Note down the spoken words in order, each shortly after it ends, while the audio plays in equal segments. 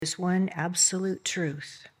is one absolute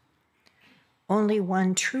truth, only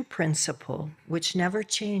one true principle which never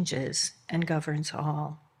changes and governs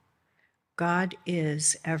all. God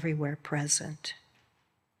is everywhere present.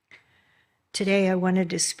 Today I wanted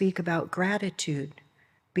to speak about gratitude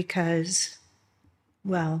because,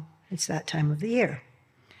 well, it's that time of the year.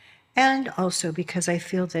 And also because I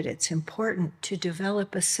feel that it's important to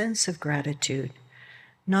develop a sense of gratitude,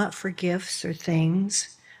 not for gifts or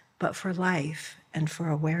things, but for life and for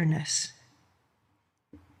awareness.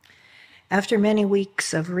 After many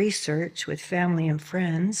weeks of research with family and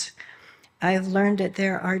friends, I have learned that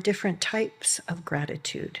there are different types of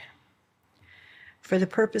gratitude. For the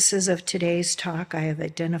purposes of today's talk, I have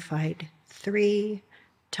identified 3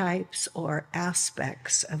 types or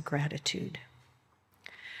aspects of gratitude.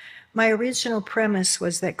 My original premise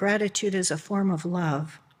was that gratitude is a form of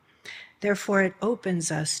love. Therefore, it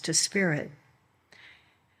opens us to spirit.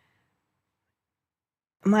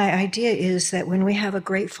 My idea is that when we have a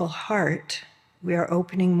grateful heart, we are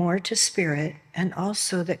opening more to spirit, and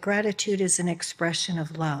also that gratitude is an expression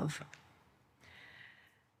of love.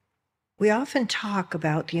 We often talk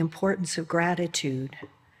about the importance of gratitude,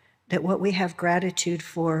 that what we have gratitude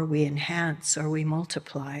for, we enhance or we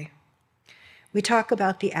multiply. We talk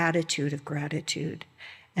about the attitude of gratitude,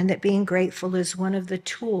 and that being grateful is one of the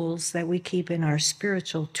tools that we keep in our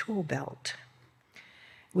spiritual tool belt.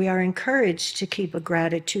 We are encouraged to keep a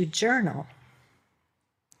gratitude journal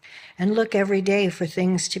and look every day for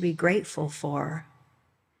things to be grateful for.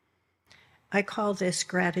 I call this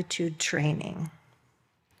gratitude training.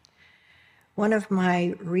 One of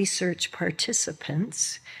my research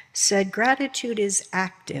participants said gratitude is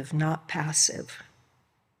active, not passive.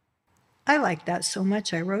 I liked that so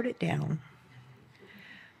much I wrote it down.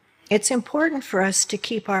 It's important for us to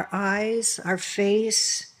keep our eyes, our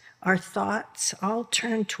face, our thoughts all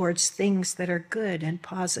turned towards things that are good and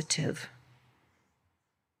positive.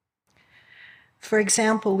 For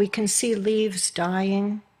example, we can see leaves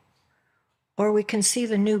dying, or we can see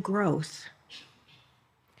the new growth.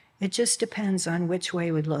 It just depends on which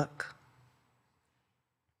way we look.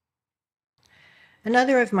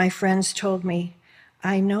 Another of my friends told me,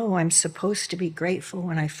 I know I'm supposed to be grateful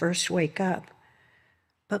when I first wake up,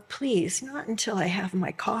 but please, not until I have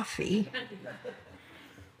my coffee.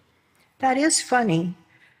 That is funny,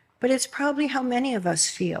 but it's probably how many of us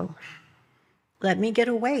feel. Let me get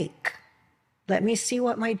awake. Let me see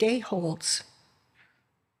what my day holds.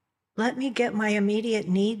 Let me get my immediate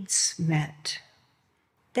needs met.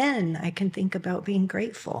 Then I can think about being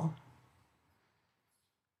grateful.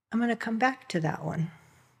 I'm going to come back to that one.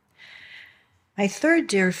 My third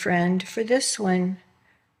dear friend, for this one,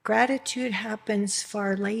 gratitude happens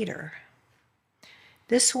far later.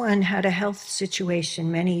 This one had a health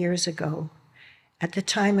situation many years ago. At the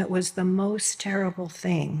time, it was the most terrible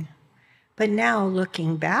thing. But now,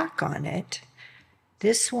 looking back on it,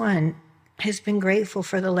 this one has been grateful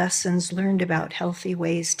for the lessons learned about healthy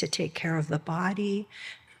ways to take care of the body,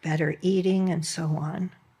 better eating, and so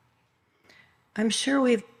on. I'm sure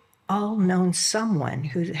we've all known someone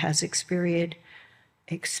who has experienced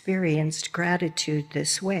gratitude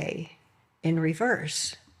this way, in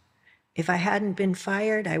reverse. If I hadn't been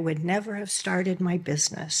fired, I would never have started my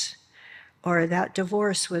business. Or that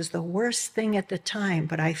divorce was the worst thing at the time,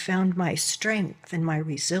 but I found my strength and my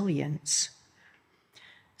resilience.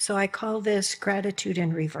 So I call this gratitude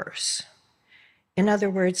in reverse. In other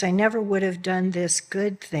words, I never would have done this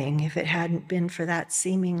good thing if it hadn't been for that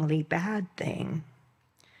seemingly bad thing.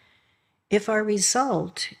 If our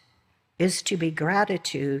result is to be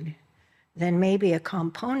gratitude, then maybe a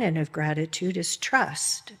component of gratitude is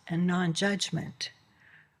trust and non-judgment,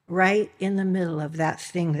 right in the middle of that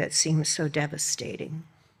thing that seems so devastating.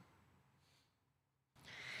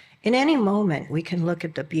 In any moment, we can look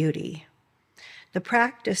at the beauty. The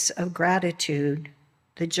practice of gratitude,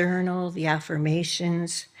 the journal, the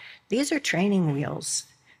affirmations, these are training wheels.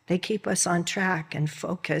 They keep us on track and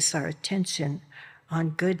focus our attention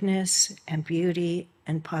on goodness and beauty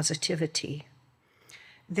and positivity,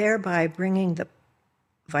 thereby bringing the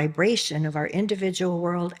vibration of our individual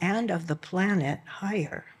world and of the planet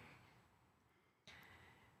higher.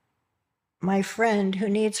 My friend who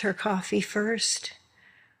needs her coffee first,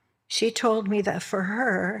 she told me that for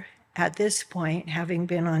her, at this point, having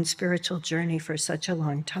been on spiritual journey for such a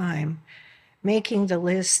long time, making the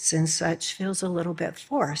lists and such feels a little bit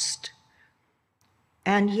forced.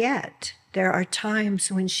 And yet, there are times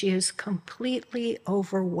when she is completely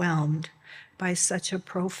overwhelmed by such a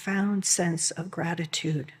profound sense of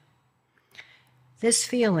gratitude. This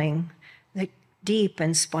feeling, the deep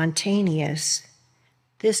and spontaneous,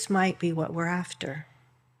 this might be what we're after.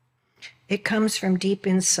 It comes from deep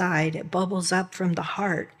inside. It bubbles up from the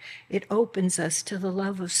heart. It opens us to the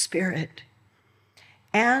love of Spirit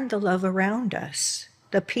and the love around us,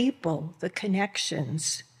 the people, the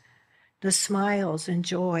connections, the smiles and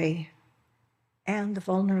joy, and the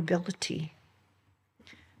vulnerability.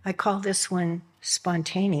 I call this one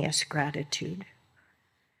spontaneous gratitude.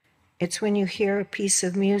 It's when you hear a piece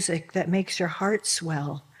of music that makes your heart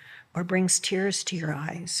swell or brings tears to your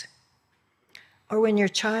eyes. Or when your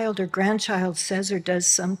child or grandchild says or does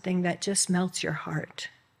something that just melts your heart.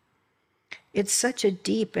 It's such a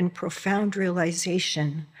deep and profound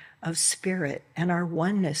realization of Spirit and our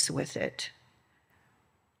oneness with it,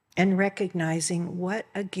 and recognizing what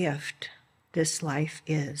a gift this life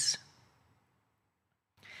is.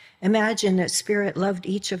 Imagine that Spirit loved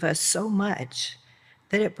each of us so much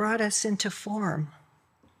that it brought us into form.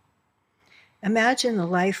 Imagine the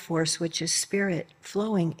life force, which is Spirit,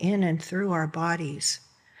 flowing in and through our bodies,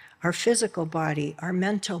 our physical body, our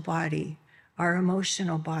mental body, our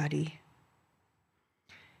emotional body.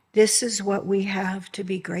 This is what we have to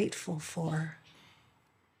be grateful for.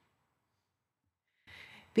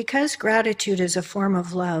 Because gratitude is a form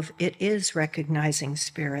of love, it is recognizing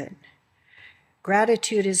Spirit.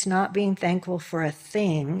 Gratitude is not being thankful for a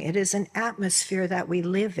thing. It is an atmosphere that we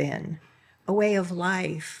live in, a way of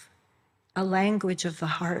life, a language of the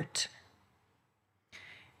heart.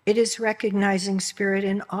 It is recognizing Spirit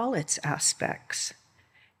in all its aspects,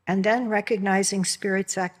 and then recognizing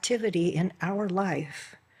Spirit's activity in our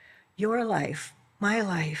life, your life, my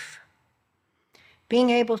life. Being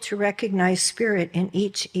able to recognize Spirit in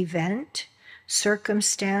each event,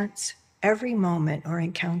 circumstance, every moment or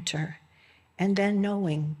encounter, and then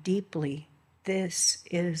knowing deeply, this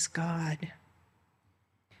is God.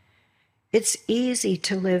 It's easy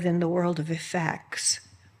to live in the world of effects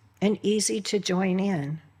and easy to join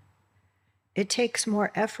in. It takes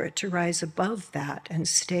more effort to rise above that and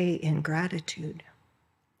stay in gratitude.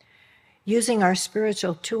 Using our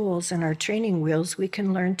spiritual tools and our training wheels, we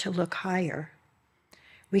can learn to look higher.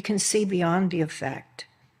 We can see beyond the effect.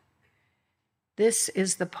 This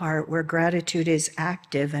is the part where gratitude is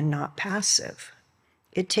active and not passive.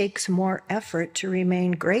 It takes more effort to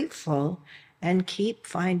remain grateful and keep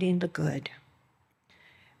finding the good.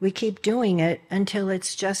 We keep doing it until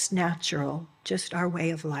it's just natural, just our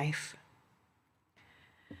way of life.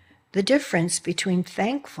 The difference between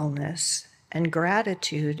thankfulness and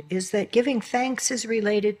gratitude is that giving thanks is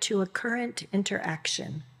related to a current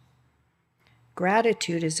interaction.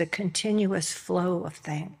 Gratitude is a continuous flow of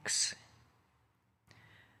thanks.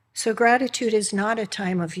 So gratitude is not a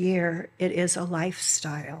time of year, it is a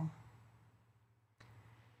lifestyle.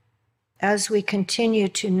 As we continue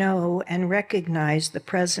to know and recognize the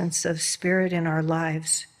presence of Spirit in our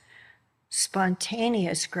lives,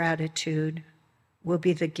 spontaneous gratitude will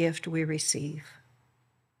be the gift we receive.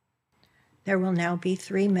 There will now be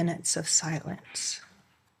 3 minutes of silence.